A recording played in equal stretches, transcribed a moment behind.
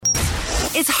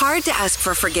It's hard to ask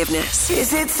for forgiveness.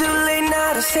 Is it too late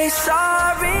now to say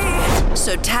sorry?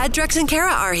 So Tad, Drex, and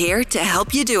Kara are here to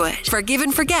help you do it. Forgive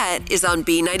and Forget is on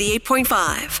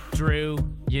B98.5. Drew,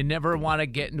 you never want to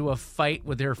get into a fight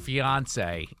with your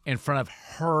fiance in front of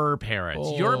her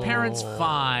parents. Your parents,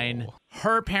 fine.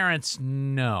 Her parents,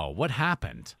 no. What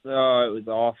happened? Oh, it was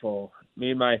awful. Me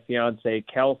and my fiance,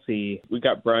 Kelsey, we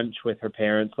got brunch with her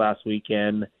parents last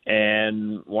weekend,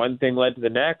 and one thing led to the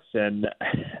next, and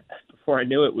before I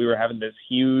knew it, we were having this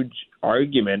huge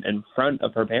argument in front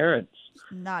of her parents.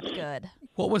 Not good.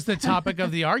 What was the topic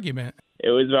of the argument? It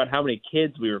was about how many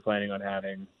kids we were planning on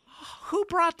having. Who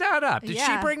brought that up? Did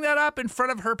she bring that up in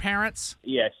front of her parents?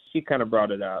 Yes, she kind of brought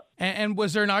it up. And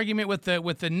was there an argument with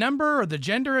the number or the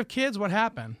gender of kids? What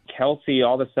happened? Kelsey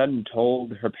all of a sudden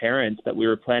told her parents that we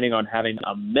were planning on having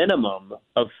a minimum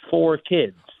of 4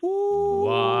 kids.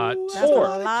 What? That's a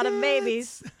lot of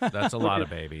babies. That's a lot of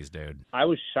babies, dude. I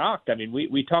was shocked. I mean,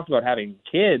 we talked about having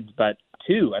kids, but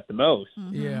 2 at the most.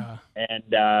 Mm-hmm. Yeah.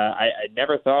 And I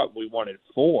never thought we wanted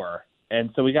 4. And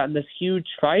so we got in this huge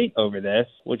fight over this,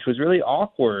 which was really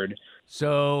awkward.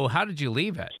 So how did you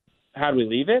leave it? How do we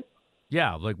leave it?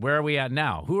 Yeah, like where are we at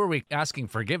now? Who are we asking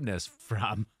forgiveness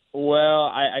from? Well,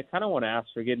 I kind of want to ask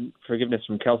forgiveness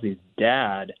from Kelsey's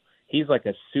dad. He's like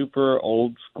a super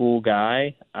old school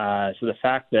guy. So the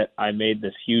fact that I made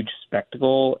this huge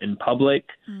spectacle in public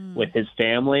with his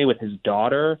family, with his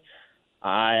daughter,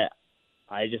 I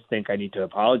just think I need to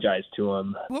apologize to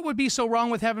him. What would be so wrong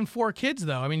with having 4 kids,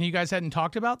 though? I mean, you guys hadn't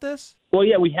talked about this? Well,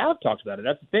 yeah, we have talked about it.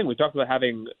 That's the thing. We talked about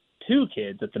having 2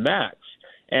 kids at the max.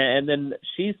 And then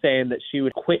she's saying that she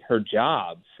would quit her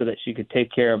job so that she could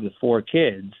take care of the 4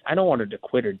 kids. I don't want her to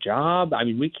quit her job. I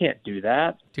mean, we can't do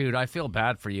that. Dude, I feel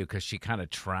bad for you because she kind of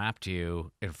trapped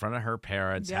you in front of her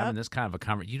parents, having this kind of a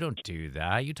conversation. You don't do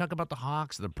that. You talk about the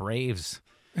Hawks, the Braves.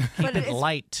 But it's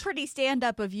light. pretty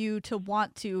stand-up of you to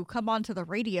want to come onto the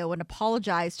radio and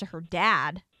apologize to her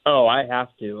dad. Oh, I have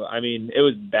to. I mean, it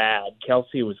was bad.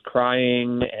 Kelsey was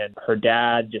crying, and her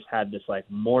dad just had this, like,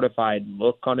 mortified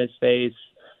look on his face.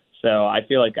 So I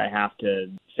feel like I have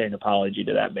to say an apology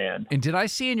to that man. And did I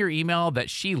see in your email that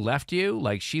she left you?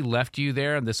 Like, she left you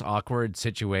there in this awkward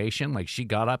situation? Like, she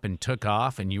got up and took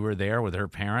off, and you were there with her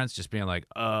parents just being like,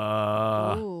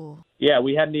 Ooh. Yeah,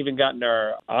 we hadn't even gotten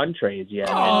our entrees yet.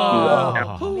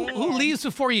 Oh, who leaves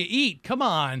before you eat? Come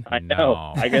on. I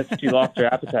know. I guess she lost her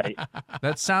appetite.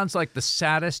 That sounds like the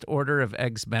saddest order of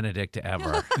Eggs Benedict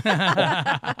ever.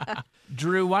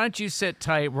 Drew, why don't you sit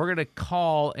tight? We're going to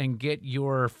call and get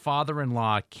your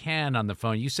father-in-law, Ken, on the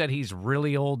phone. You said he's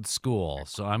really old school,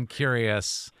 so I'm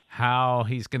curious how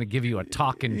he's going to give you a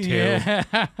talking to. Yeah.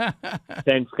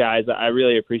 Thanks, guys. I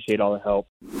really appreciate all the help.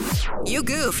 You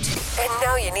goofed, and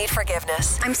now you need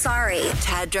forgiveness. I'm sorry.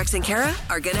 Tad, Drex, and Kara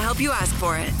are going to help you ask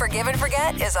for it. Forgive and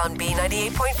Forget is on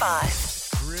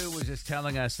B98.5. Drew was just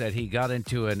telling us that he got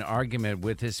into an argument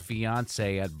with his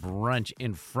fiance at brunch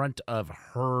in front of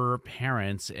her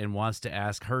parents and wants to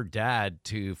ask her dad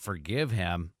to forgive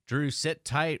him. Drew, sit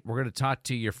tight. We're going to talk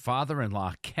to your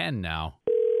father-in-law, Ken, now.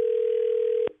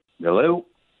 Hello?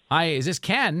 Hi, is this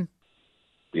Ken?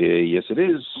 Yes, it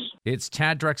is. It's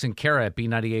Tad, Drex, and Kara at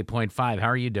B98.5. How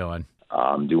are you doing?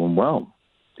 I'm doing well.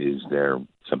 Is there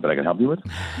something I can help you with?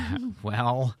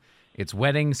 Well, it's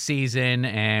wedding season,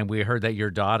 and we heard that your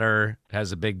daughter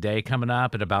has a big day coming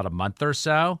up in about a month or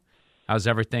so. How's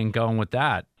everything going with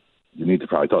that? You need to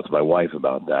probably talk to my wife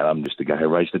about that. I'm just the guy who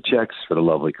writes the checks for the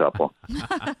lovely couple.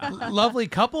 Lovely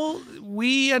couple?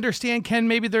 We understand, Ken,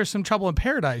 maybe there's some trouble in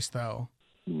paradise, though.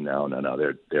 No.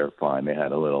 They're fine. They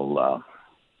had a little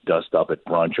dust up at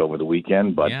brunch over the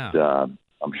weekend, but I'm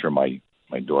sure my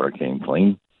daughter came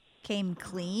clean. Came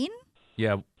clean?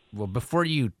 Yeah. Well, before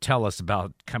you tell us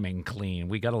about coming clean,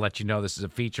 we got to let you know this is a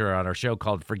feature on our show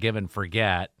called Forgive and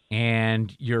Forget.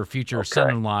 And your future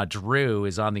son-in-law, Drew,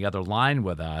 is on the other line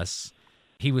with us.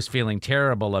 He was feeling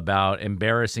terrible about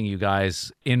embarrassing you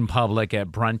guys in public at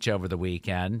brunch over the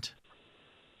weekend.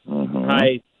 Mm-hmm.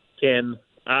 Hi, Ken.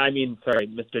 Sorry,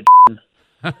 Mr.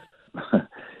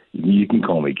 You can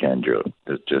call me Ken, Drew.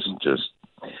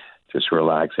 Just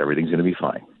relax. Everything's going to be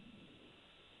fine.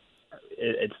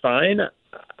 It's fine.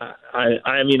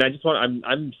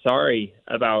 I'm sorry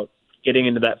about getting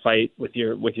into that fight with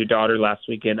your daughter last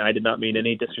weekend. I did not mean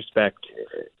any disrespect.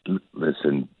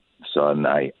 Listen, son,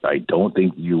 I don't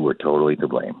think you were totally to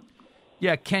blame.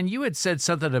 Yeah, Ken, you had said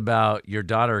something about your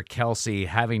daughter, Kelsey,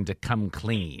 having to come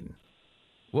clean.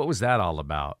 What was that all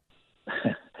about?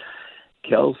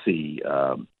 Kelsey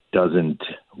doesn't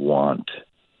want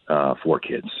 4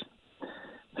 kids.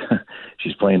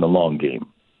 She's playing the long game,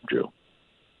 Drew.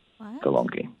 What? The long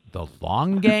game. The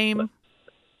long game?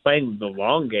 playing the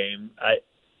long game.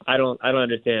 I don't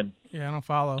understand. Yeah, I don't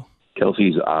follow.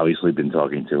 Kelsey's obviously been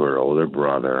talking to her older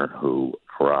brother, who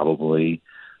probably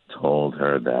told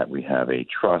her that we have a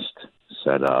trust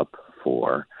set up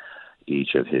for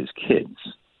each of his kids.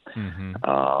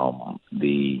 Mm-hmm.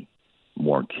 The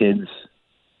more kids,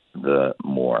 the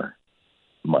more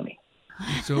money.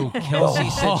 So Kelsey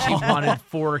said she wanted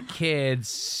 4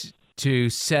 kids to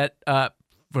set up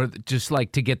for just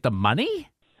like to get the money?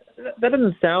 That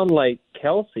doesn't sound like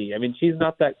Kelsey. I mean, she's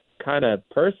not that kind of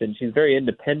person. She's very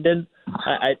independent.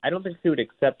 I don't think she would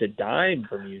accept a dime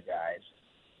from you guys.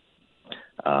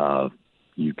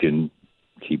 You can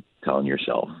keep telling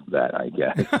yourself that, I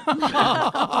guess.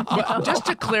 But just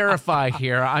to clarify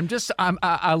here,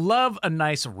 I love a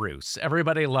nice ruse.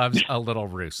 Everybody loves a little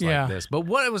ruse like this. But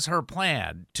what was her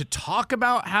plan? To talk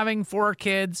about having 4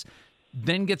 kids,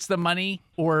 then gets the money?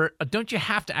 Or don't you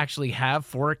have to actually have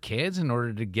 4 kids in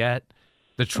order to get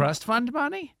the trust fund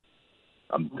money?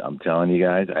 I'm telling you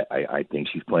guys, I think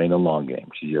she's playing the long game.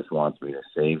 She just wants me to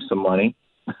save some money,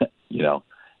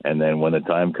 and then when the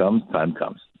time comes, time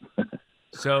comes.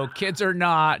 So kids or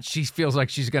not, she feels like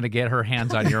she's going to get her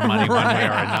hands on your money one way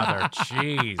or another.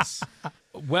 Jeez.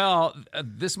 Well,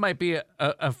 this might be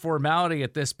a formality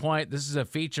at this point. This is a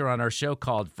feature on our show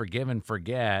called Forgive and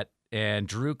Forget. And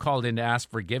Drew called in to ask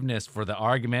forgiveness for the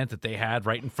argument that they had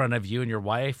right in front of you and your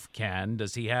wife, Ken.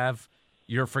 Does he have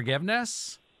your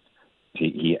forgiveness?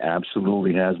 He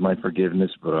absolutely has my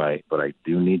forgiveness, but I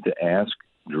do need to ask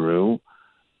Drew.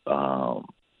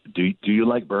 Do you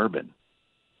like bourbon?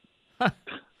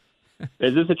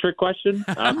 Is this a trick question?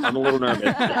 I'm a little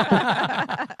nervous.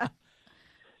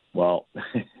 Well,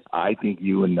 I think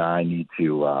you and I need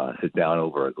to sit down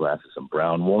over a glass of some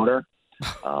brown water.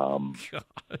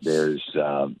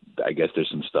 I guess there's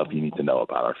some stuff you need to know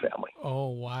about our family. Oh,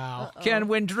 wow. Ken,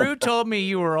 when Drew told me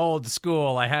you were old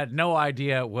school, I had no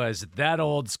idea it was that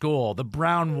old school, the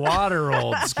brown water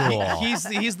old school. He's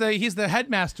the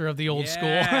headmaster of the old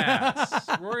school.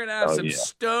 We're going to have some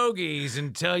stogies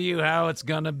and tell you how it's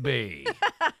going to be.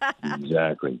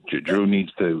 Exactly. Drew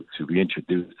needs to be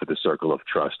introduced to the circle of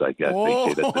trust, I guess.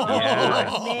 They say that's the new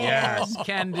school. Yes.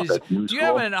 Ken, do you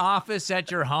have an office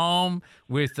at your home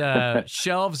with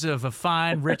shelves of a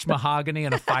fine, rich mahogany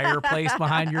and a fireplace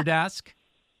behind your desk?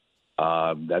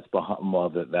 That's behind. Well,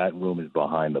 that room is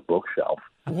behind the bookshelf.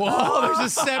 Whoa, there's a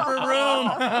separate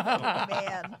room. Oh,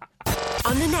 man.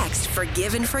 On the next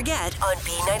Forgive and Forget on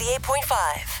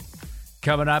B98.5.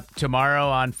 Coming up tomorrow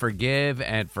on Forgive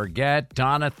and Forget,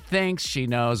 Donna thinks she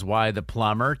knows why the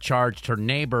plumber charged her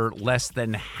neighbor less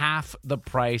than half the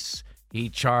price he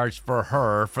charged for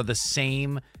her for the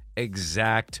same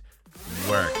exact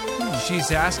work. She's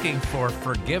asking for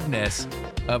forgiveness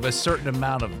of a certain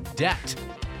amount of debt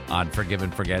on Forgive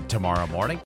and Forget tomorrow morning.